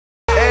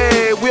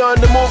Hey, we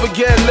on the move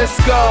again, let's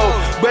go.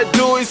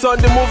 Gbedu is on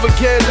the move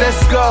again,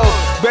 let's go.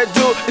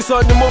 Gbedu is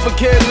on the move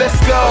again, let's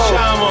go.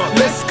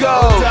 Let's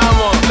go,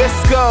 let's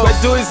go.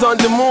 Gbedu is on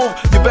the move,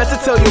 you better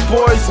tell your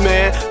boys,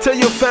 man. Tell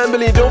your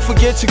family, don't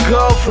forget your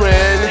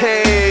girlfriend.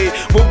 Hey,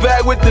 we're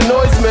back with the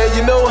noise, man.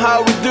 You know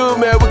how we do,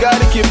 man, we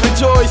gotta keep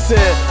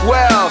rejoicing.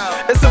 Well,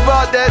 it's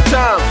about that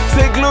time.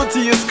 Stay glued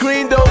to your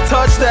screen, don't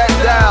touch that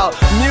dial.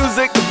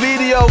 Music,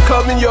 video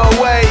coming your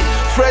way.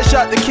 Fresh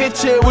out the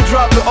kitchen, we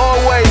drop it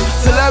always.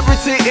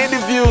 Celebrity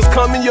interviews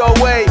coming your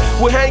way.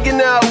 We're hanging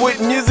out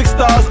with music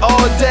stars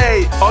all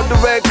day. On the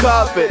red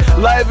carpet,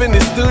 live in the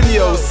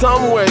studio.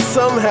 Somewhere,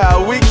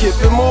 somehow, we keep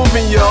it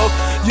moving, yo.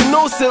 You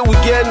know, say we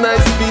get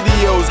nice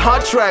videos,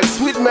 hot tracks,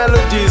 sweet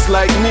melodies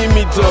like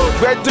Mimi Do.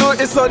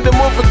 Gbedu is on the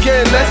move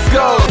again, let's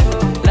go.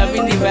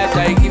 Loving the vibe,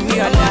 like give me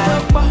a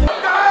laugh.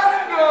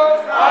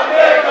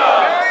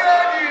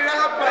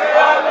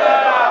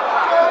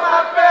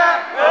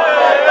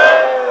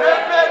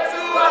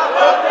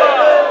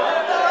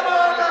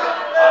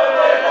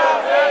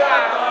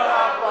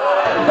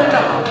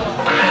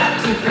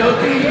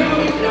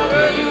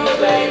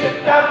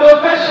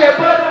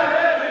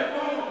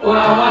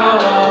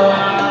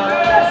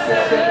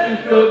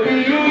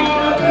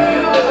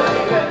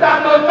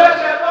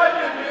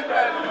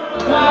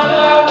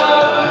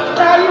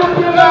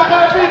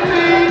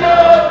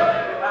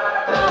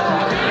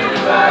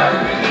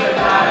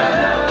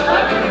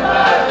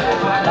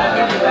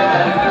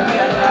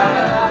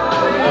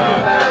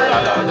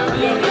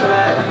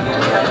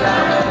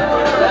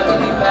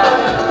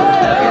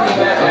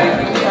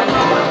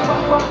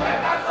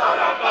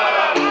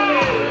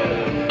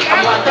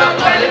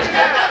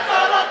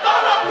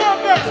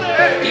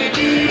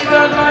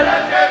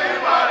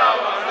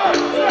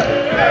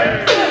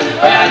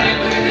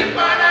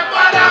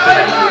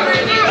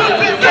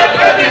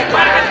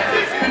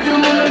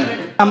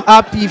 I'm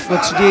happy for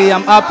today.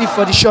 I'm happy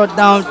for the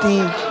shutdown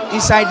thing.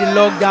 Inside the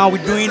lockdown,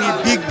 we're doing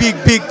a big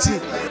thing.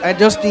 I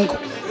just think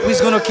who's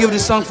gonna kill the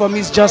song for me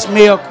is just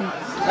Miracle.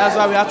 That's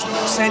why we have to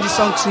send the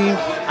song to him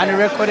and he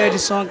recorded the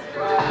song.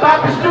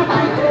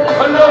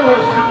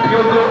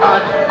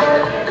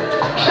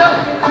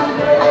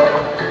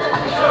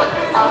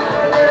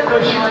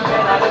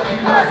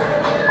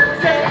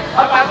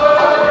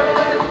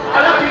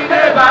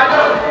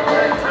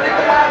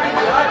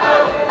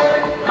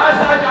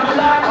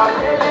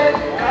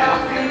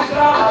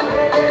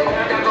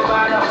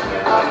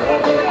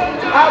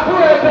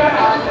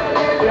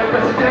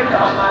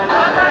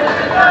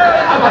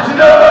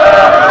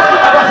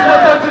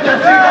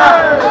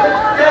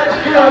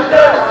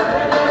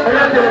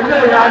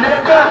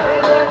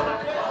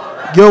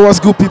 Yo, what's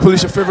good, people?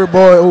 It's your favorite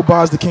boy,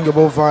 Oba, the king of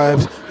all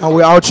vibes, and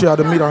we're out here at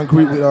the meet and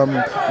greet with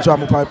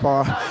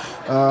Jamopyper.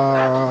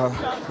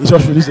 He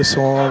just released a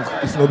song,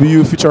 If No Be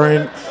You,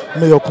 featuring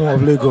Mayor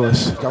of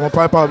Lagos,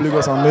 Jamopyper of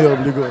Lagos, and Mayor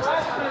of Lagos,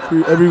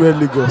 everywhere in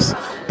Lagos.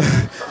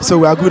 So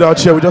we are good out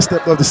here. We just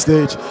stepped off the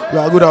stage. We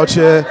are good out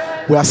here.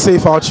 We are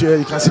safe out here.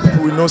 You can see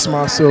people with no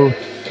mask, so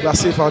we are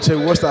safe out here.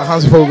 We washed our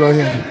hands before we got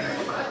here.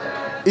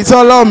 It's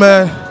all love,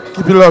 man.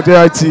 Keep it locked,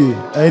 AIT.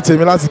 Anytime,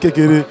 me like to kick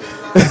it.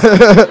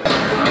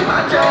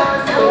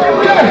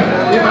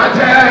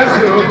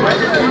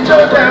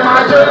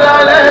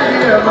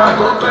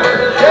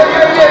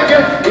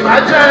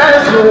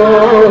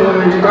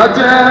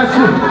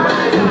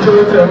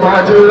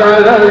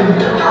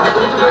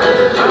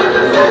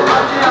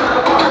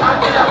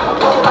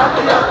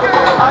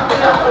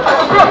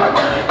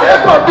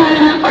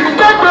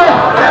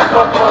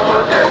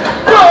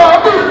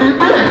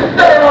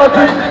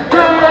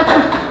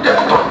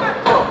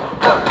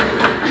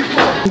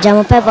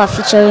 Jamopyper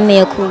featuring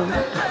Miracle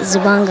is a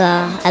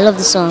banger. I love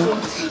the song.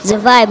 It's a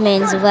vibe,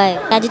 man. It's a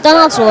vibe. The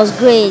turnout was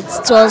great.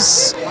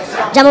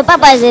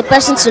 Jamopyper is a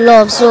person to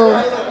love,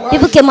 so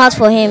people came out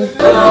for him.